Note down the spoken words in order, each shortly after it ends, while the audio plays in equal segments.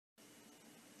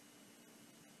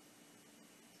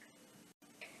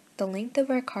The length of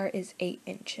our car is 8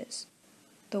 inches.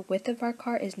 The width of our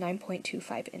car is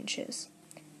 9.25 inches.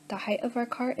 The height of our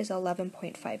car is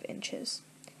 11.5 inches.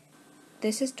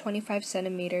 This is 25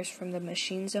 centimeters from the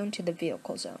machine zone to the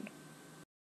vehicle zone.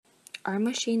 Our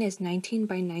machine is 19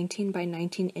 by 19 by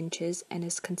 19 inches and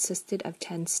is consisted of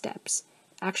 10 steps.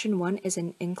 Action 1 is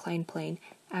an inclined plane.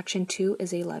 Action 2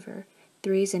 is a lever.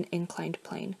 3 is an inclined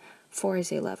plane. 4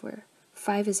 is a lever.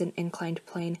 5 is an inclined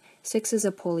plane. 6 is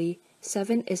a pulley.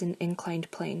 7 is an inclined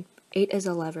plane. 8 is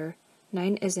a lever.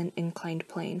 9 is an inclined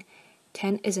plane.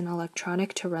 10 is an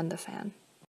electronic to run the fan.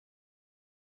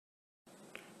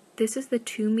 This is the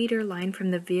 2-meter line from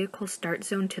the vehicle start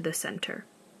zone to the center.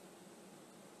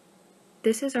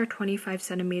 This is our 25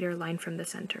 centimeter line from the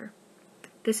center.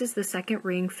 This is the second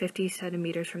ring, 50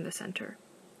 centimeters from the center.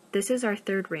 This is our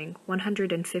third ring,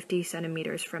 150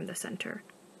 centimeters from the center.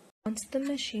 Once the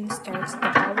machine starts, the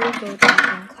ball will go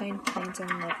down inclined planes and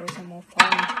levers and will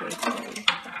fall into a pulley.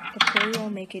 The pulley will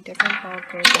make a different ball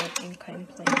go down inclined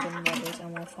planes and levers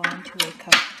and will fall into a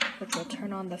cup, which will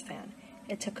turn on the fan.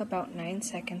 It took about 9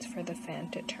 seconds for the fan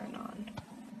to turn on.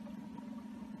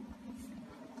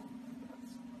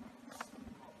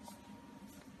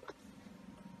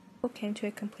 Came to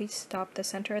a complete stop. The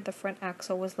center of the front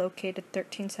axle was located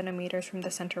 13 centimeters from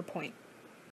the center point.